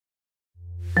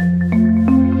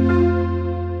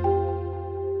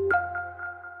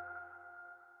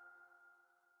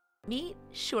Meet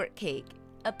Shortcake,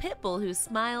 a pit bull whose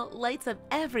smile lights up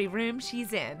every room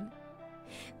she's in.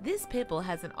 This pit bull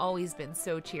hasn't always been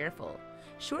so cheerful.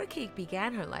 Shortcake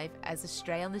began her life as a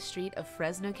stray on the street of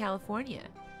Fresno, California.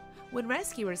 When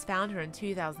rescuers found her in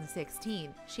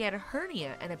 2016, she had a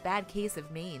hernia and a bad case of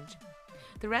mange.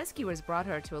 The rescuers brought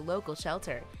her to a local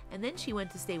shelter, and then she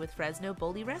went to stay with Fresno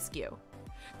Bully Rescue.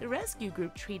 The rescue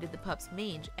group treated the pup's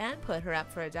mange and put her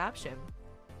up for adoption.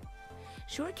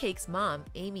 Shortcake's mom,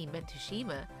 Amy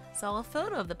Mentushima, saw a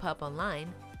photo of the pup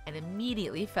online and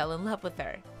immediately fell in love with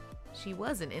her. She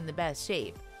wasn't in the best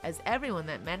shape, as everyone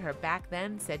that met her back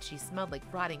then said she smelled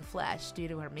like rotting flesh due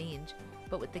to her mange,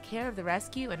 but with the care of the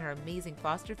rescue and her amazing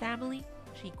foster family,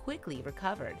 she quickly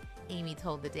recovered, Amy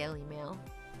told the Daily Mail.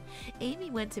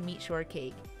 Amy went to meet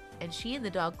Shortcake, and she and the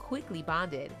dog quickly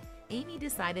bonded. Amy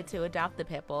decided to adopt the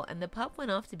pit bull, and the pup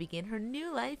went off to begin her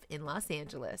new life in Los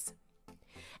Angeles.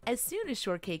 As soon as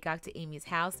Shortcake got to Amy's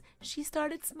house, she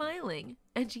started smiling,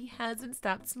 and she hasn't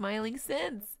stopped smiling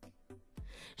since.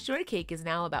 Shortcake is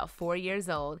now about 4 years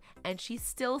old, and she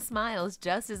still smiles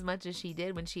just as much as she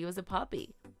did when she was a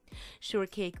puppy.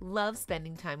 Shortcake loves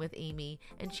spending time with Amy,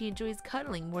 and she enjoys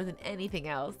cuddling more than anything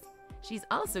else. She's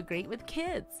also great with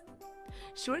kids.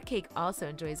 Shortcake also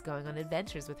enjoys going on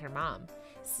adventures with her mom.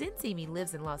 Since Amy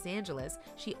lives in Los Angeles,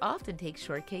 she often takes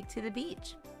Shortcake to the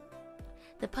beach.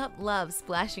 The pup loves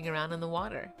splashing around in the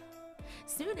water.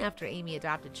 Soon after Amy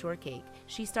adopted Shortcake,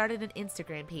 she started an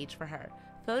Instagram page for her.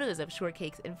 Photos of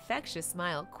Shortcake's infectious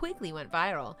smile quickly went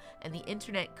viral, and the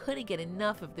internet couldn't get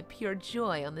enough of the pure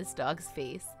joy on this dog's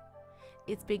face.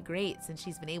 It's been great since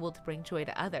she's been able to bring joy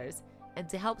to others, and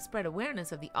to help spread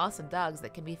awareness of the awesome dogs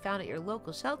that can be found at your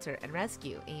local shelter and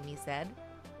rescue, Amy said.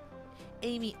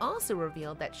 Amy also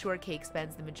revealed that Shortcake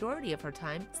spends the majority of her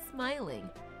time smiling,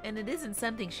 and it isn't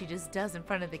something she just does in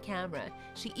front of the camera.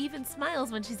 She even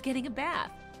smiles when she's getting a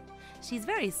bath. She's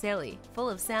very silly, full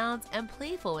of sounds, and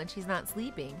playful when she's not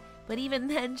sleeping, but even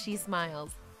then she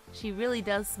smiles. She really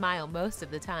does smile most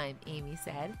of the time, Amy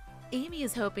said. Amy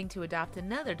is hoping to adopt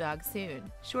another dog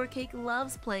soon. Shortcake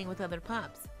loves playing with other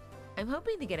pups. I'm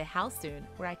hoping to get a house soon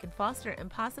where I can foster and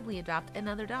possibly adopt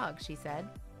another dog, she said.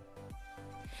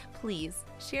 Please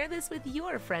share this with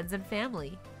your friends and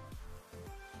family.